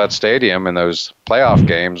here at Gillette Stadium in those playoff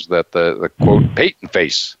games, that the quote Peyton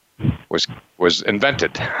face was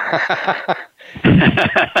invented.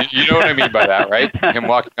 You know what I mean by that, right? Him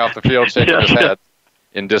walking off the field shaking his head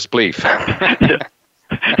in disbelief. Yeah.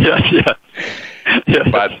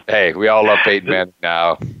 But hey, we all love Peyton Manning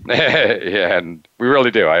now, and we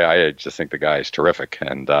really do. I just think the guy is terrific,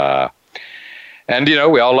 and we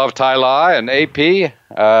all love Ty Law and AP.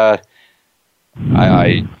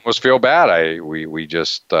 I almost feel bad. We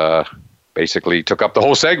just basically took up the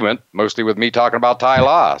whole segment, mostly with me talking about Ty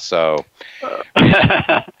Law. So we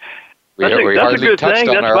hardly touched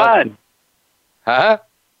on our. Fine. Huh?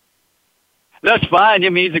 That's fine. I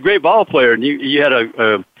mean, he's a great ball player, and you had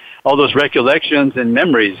all those recollections and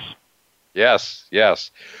memories. Yes.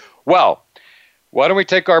 Well, why don't we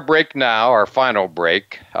take our break now, our final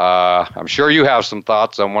break? I'm sure you have some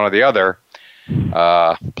thoughts on one of the other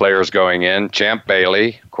players going in. Champ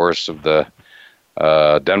Bailey, of course, of the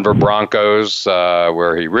Denver Broncos,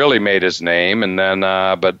 where he really made his name, and then,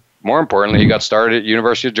 but more importantly, he got started at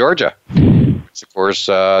University of Georgia. Of course,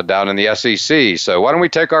 down in the SEC. So why don't we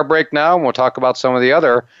take our break now, and we'll talk about some of the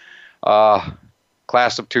other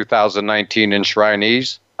class of 2019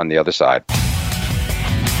 enshrinees on the other side.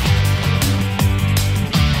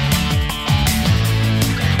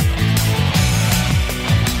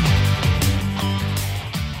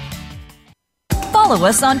 Follow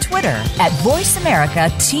us on Twitter at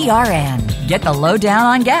VoiceAmericaTRN. Get the lowdown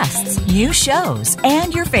on guests, new shows,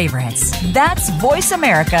 and your favorites. That's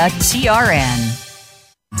VoiceAmericaTRN.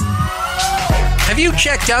 Have you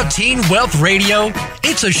checked out Teen Wealth Radio?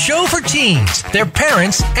 It's a show for teens, their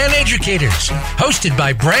parents, and educators. Hosted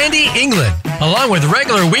by Brandy England. Along with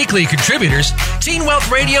regular weekly contributors, Teen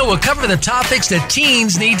Wealth Radio will cover the topics that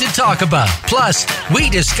teens need to talk about. Plus, we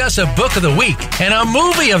discuss a book of the week and a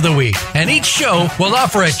movie of the week. And each show will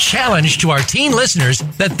offer a challenge to our teen listeners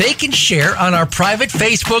that they can share on our private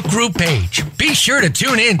Facebook group page. Be sure to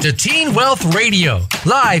tune in to Teen Wealth Radio,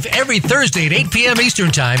 live every Thursday at 8 p.m.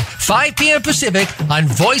 Eastern Time, 5 p.m. Pacific on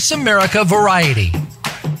Voice America Variety.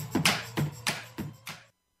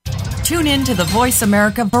 Tune in to the Voice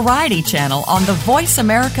America Variety channel on the Voice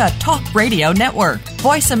America Talk Radio Network.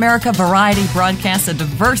 Voice America Variety broadcasts a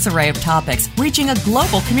diverse array of topics, reaching a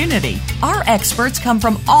global community. Our experts come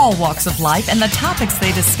from all walks of life, and the topics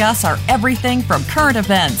they discuss are everything from current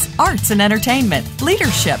events, arts and entertainment,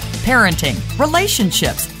 leadership, parenting,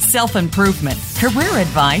 relationships, self-improvement, career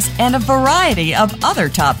advice, and a variety of other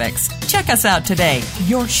topics. Check us out today.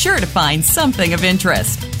 You're sure to find something of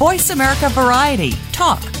interest. Voice America Variety.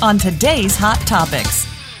 Talk on today's hot topics.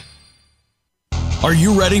 Are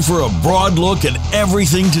you ready for a broad look at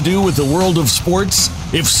everything to do with the world of sports?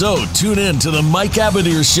 If so, tune in to the Mike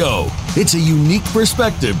Abadir Show. It's a unique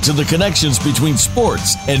perspective to the connections between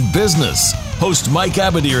sports and business. Host Mike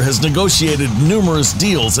Abadir has negotiated numerous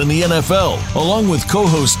deals in the NFL. Along with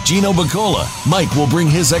co-host Gino Bacola, Mike will bring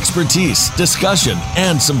his expertise, discussion,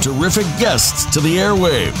 and some terrific guests to the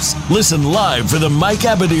airwaves. Listen live for the Mike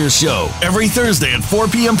Abadir Show every Thursday at 4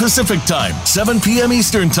 p.m. Pacific Time, 7 p.m.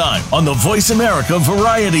 Eastern Time on the Voice America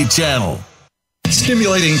Variety Channel.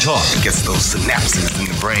 Stimulating talk gets those synapses in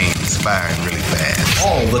the brain firing really fast.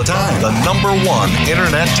 All the time. The #1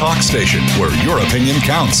 internet talk station where your opinion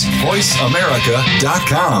counts.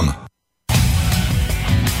 VoiceAmerica.com.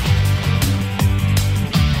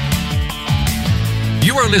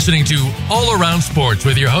 You are listening to All Around Sports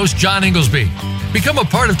with your host, John Inglesby. Become a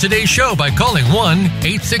part of today's show by calling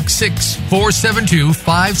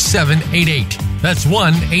 1-866-472-5788. That's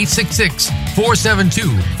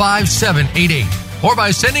 1-866-472-5788. Or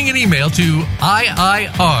by sending an email to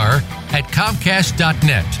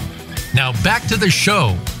IIR@Comcast.net. Now back to the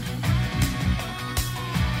show.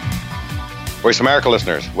 Voice America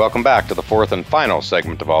listeners, welcome back to the fourth and final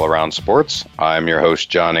segment of All Around Sports. I'm your host,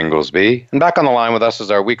 John Inglesby, and back on the line with us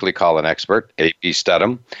is our weekly call-in expert, A.P.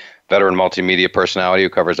 Stedham, veteran multimedia personality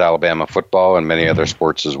who covers Alabama football and many other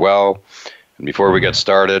sports as well. And before we get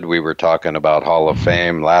started, we were talking about Hall of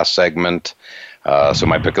Fame last segment. So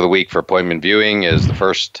my pick of the week for appointment viewing is the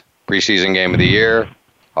first preseason game of the year,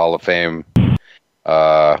 Hall of Fame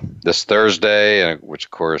this Thursday, which,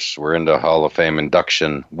 of course, we're into Hall of Fame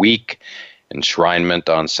induction week.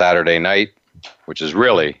 Enshrinement on Saturday night, which is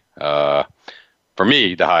really, for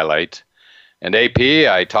me, the highlight. And AP,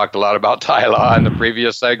 I talked a lot about Ty Law in the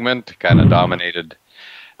previous segment, kind of dominated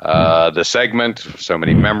the segment, so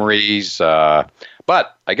many memories.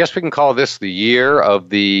 But I guess we can call this the year of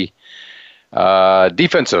the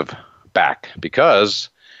defensive back, because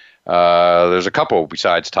there's a couple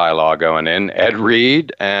besides Ty Law going in, Ed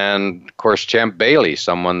Reed and, of course, Champ Bailey,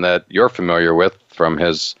 someone that you're familiar with from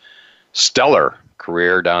his stellar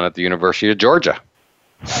career down at the University of Georgia.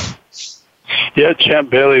 Yeah, Champ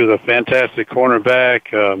Bailey was a fantastic cornerback.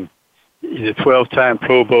 He's a 12-time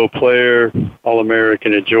Pro Bowl player,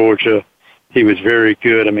 All-American at Georgia. He was very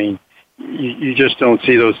good. I mean, you just don't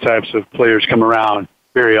see those types of players come around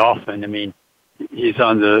very often. I mean, he's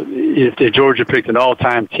on if Georgia picked an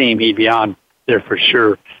all-time team, he'd be on there for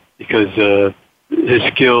sure, because his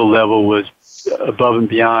skill level was above and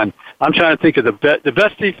beyond. I'm trying to think of the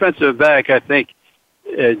best defensive back. I think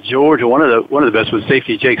at Georgia, one of the best was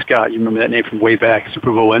safety Jake Scott. You remember that name from way back,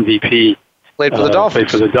 Super Bowl MVP. Played for the Dolphins.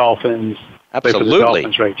 Played for the Dolphins. Absolutely. Played for the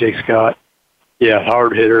Dolphins, right? Jake Scott. Yeah,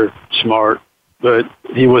 hard hitter, smart, but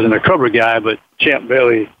he wasn't a cover guy. But Champ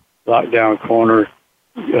Bailey, lockdown corner,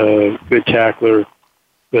 good tackler.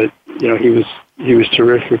 But he was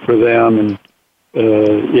terrific for them, and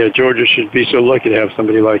Georgia should be so lucky to have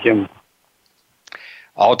somebody like him.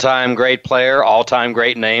 All-time great player, all-time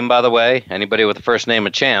great name, by the way. Anybody with the first name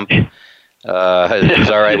of Champ is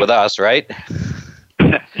all right with us, right?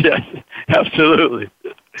 Yes, absolutely.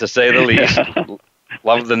 To say the least.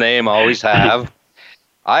 Love the name, always have.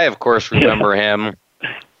 I, of course, remember him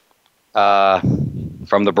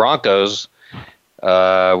from the Broncos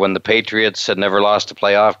when the Patriots had never lost a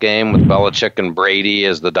playoff game with Belichick and Brady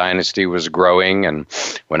as the dynasty was growing, and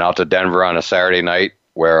went out to Denver on a Saturday night,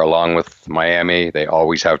 where, along with Miami, they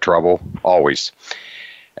always have trouble, always.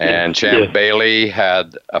 And Champ Bailey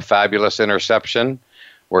had a fabulous interception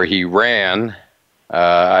where he ran,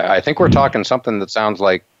 I think we're talking something that sounds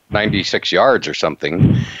like 96 yards or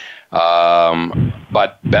something.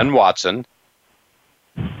 But Ben Watson,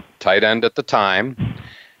 tight end at the time,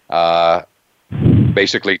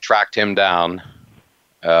 basically tracked him down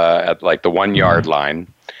at like the 1 yard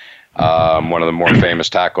line. One of the more famous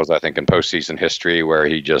tackles, I think, in postseason history, where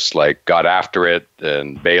he just got after it,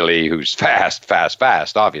 and Bailey, who's fast,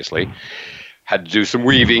 obviously, had to do some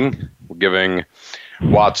weaving, giving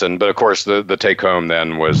Watson. But of course, the take home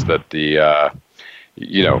then was that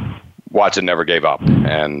Watson never gave up,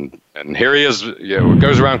 and here he is. What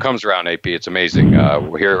goes around comes around. AP, it's amazing.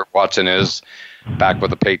 Here Watson is back with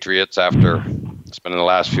the Patriots after spending the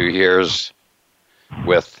last few years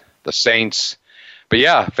with the Saints. But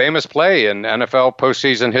yeah, famous play in NFL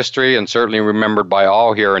postseason history, and certainly remembered by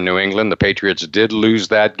all here in New England. The Patriots did lose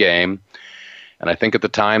that game, and I think at the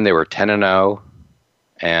time they were 10-0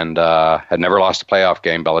 and had never lost a playoff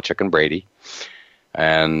game, Belichick and Brady.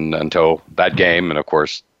 And until that game, and of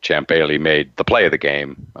course, Champ Bailey made the play of the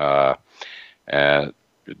game,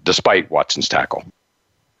 despite Watson's tackle.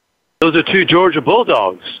 Those are two Georgia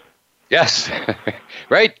Bulldogs. Yes,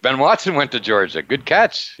 right. Ben Watson went to Georgia. Good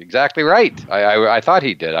catch. Exactly right. I thought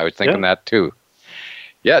he did. I was thinking that too.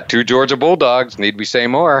 Yeah, two Georgia Bulldogs. Need we say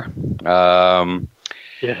more? But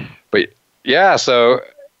yeah, so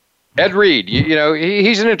Ed Reed,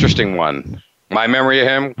 he's an interesting one. My memory of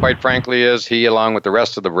him, quite frankly, is he, along with the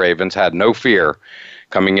rest of the Ravens, had no fear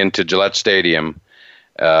coming into Gillette Stadium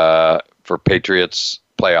for Patriots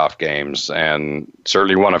playoff games, and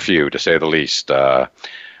certainly won a few, to say the least.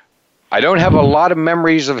 I don't have a lot of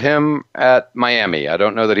memories of him at Miami. I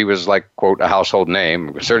don't know that he was quote, a household name.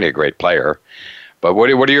 He was certainly a great player. But what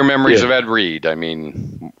are your memories of Ed Reed? I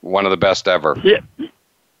mean, one of the best ever.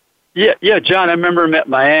 Yeah, John, I remember him at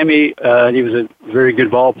Miami. He was a very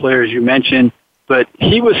good ball player, as you mentioned. But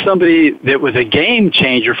he was somebody that was a game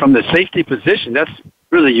changer from the safety position. That's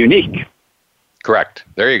really unique. Correct.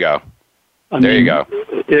 There you go. You go.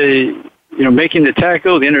 Making the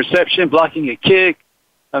tackle, the interception, blocking a kick.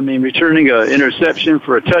 Returning an interception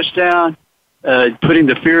for a touchdown, putting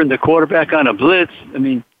the fear in the quarterback on a blitz.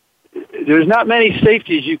 There's not many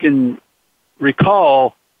safeties you can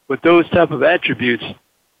recall with those type of attributes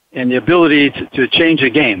and the ability to change a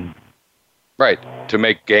game. Right, to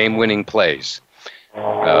make game-winning plays,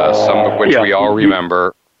 some of which we all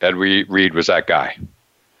remember. Ed Reed was that guy.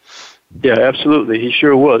 Yeah, absolutely. He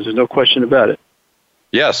sure was. There's no question about it.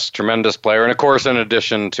 Yes, tremendous player. And, of course, in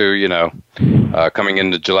addition to, coming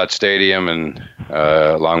into Gillette Stadium and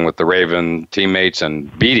along with the Raven teammates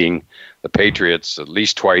and beating the Patriots at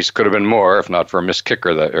least twice, could have been more, if not for a missed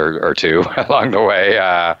kicker or two along the way.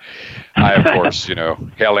 I, of course,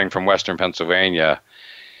 hailing from Western Pennsylvania,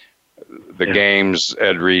 the games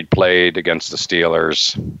Ed Reed played against the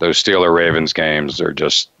Steelers, those Steeler-Ravens games are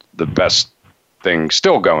just the best thing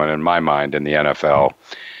still going in my mind in the NFL.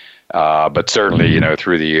 But certainly,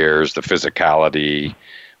 through the years, the physicality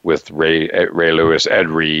with Ray Lewis, Ed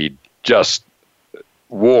Reed, just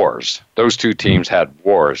wars. Those two teams had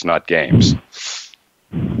wars, not games.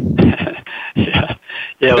 Yeah,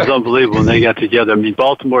 it was unbelievable when they got together. I mean,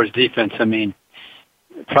 Baltimore's defense,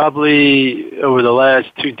 probably over the last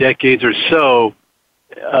 2 decades or so,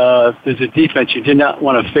 there's a defense you did not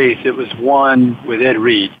want to face. It was one with Ed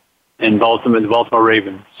Reed and the Baltimore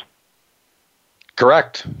Ravens.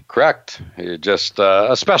 Correct. Just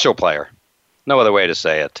a special player. No other way to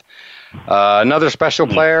say it. Another special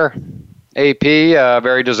player, AP,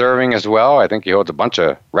 very deserving as well. I think he holds a bunch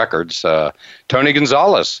of records. Tony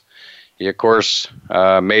Gonzalez. He, of course,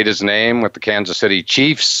 made his name with the Kansas City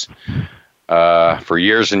Chiefs for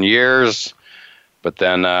years and years, but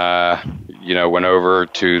then, went over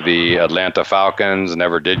to the Atlanta Falcons,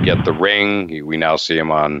 never did get the ring. We now see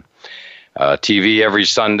him on TV every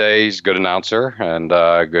Sunday. He's a good announcer and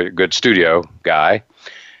good studio guy,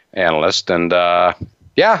 analyst, and a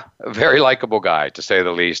very likable guy, to say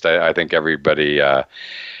the least. I think everybody,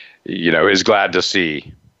 is glad to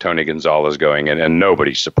see Tony Gonzalez going in, and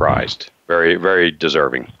nobody's surprised. Very, very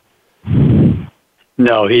deserving.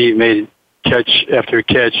 No, he made catch after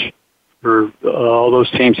catch for all those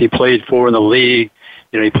teams he played for in the league.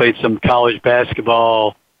 He played some college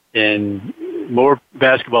basketball, and more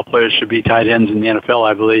basketball players should be tight ends in the NFL,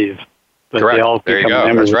 I believe. But correct. They all become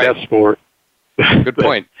members of that sport. Good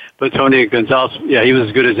point. But Tony Gonzalez, he was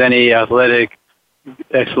as good as any, athletic,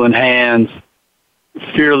 excellent hands,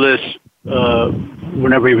 fearless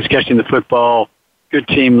whenever he was catching the football, good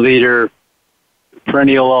team leader,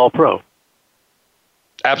 perennial All-Pro.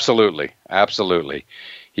 Absolutely.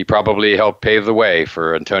 He probably helped pave the way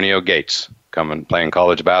for Antonio Gates playing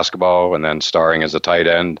college basketball and then starring as a tight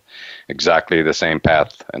end. Exactly the same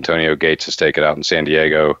path Antonio Gates has taken out in San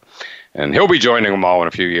Diego. And he'll be joining them all in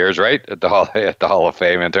a few years, right? At the Hall of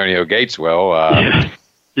Fame. Antonio Gates will.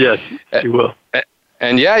 Yes, he will.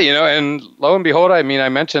 And and lo and behold, I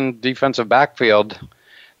mentioned defensive backfield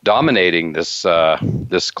dominating this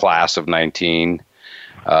class of 19.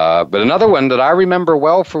 But another one that I remember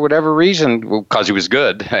well for whatever reason, because he was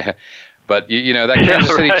good. But that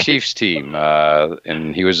Kansas City Chiefs team,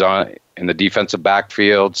 and he was in the defensive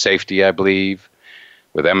backfield, safety, I believe,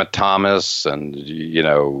 with Emmett Thomas, and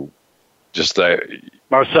just the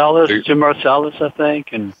Jim Marsalis, I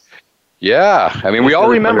think, and we all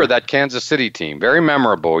remember that Kansas City team, very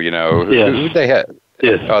memorable. Who they had?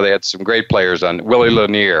 Yes. Oh, they had some great players on Willie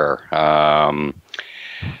Lanier.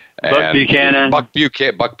 Buck Buchanan.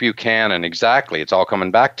 Buck Buchanan, exactly. It's all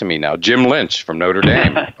coming back to me now. Jim Lynch from Notre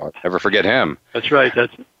Dame. I'll never forget him. That's right.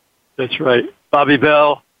 That's right. Bobby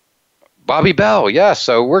Bell, yes.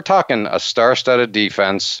 So we're talking a star-studded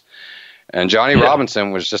defense. And Johnny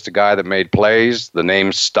Robinson was just a guy that made plays. The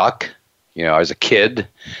name stuck. I was a kid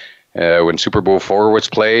when Super Bowl IV was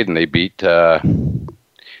played, and they beat the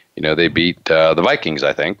Vikings,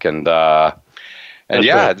 I think. And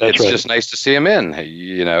it's just nice to see him in.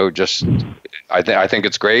 I think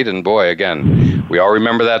it's great. And boy, again, we all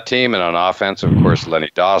remember that team. And on offense, of course, Lenny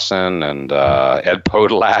Dawson and Ed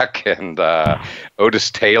Podolak and Otis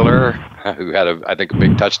Taylor, who had a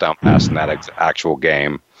big touchdown pass in that actual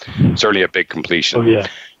game. Certainly a big completion.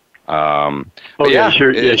 Oh yeah.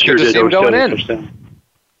 Sure did. See him going in.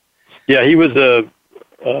 Yeah, he was a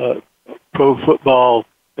pro football.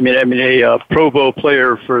 A Pro Bowl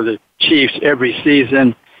player for the Chiefs every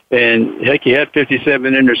season, and heck, he had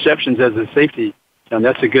 57 interceptions as a safety, and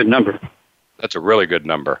that's a good number. That's a really good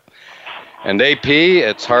number. And AP,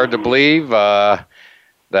 it's hard to believe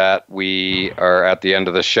that we are at the end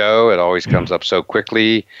of the show. It always comes up so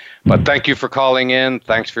quickly. But thank you for calling in.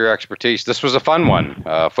 Thanks for your expertise. This was a fun one.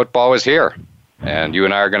 Football is here, and you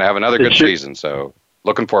and I are going to have another good season, so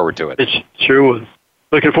looking forward to it. It sure was.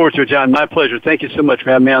 Looking forward to it, John. My pleasure. Thank you so much for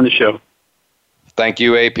having me on the show. Thank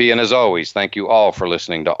you, AP. And as always, thank you all for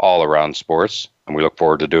listening to All Around Sports. And we look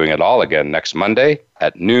forward to doing it all again next Monday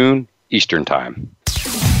at noon Eastern Time.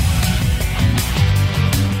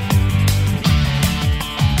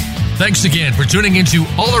 Thanks again for tuning into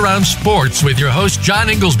All Around Sports with your host, John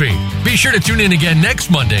Inglesby. Be sure to tune in again next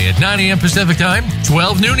Monday at 9 a.m. Pacific Time,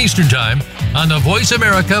 12 noon Eastern Time on the Voice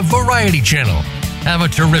America Variety Channel. Have a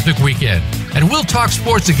terrific weekend, and we'll talk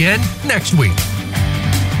sports again next week.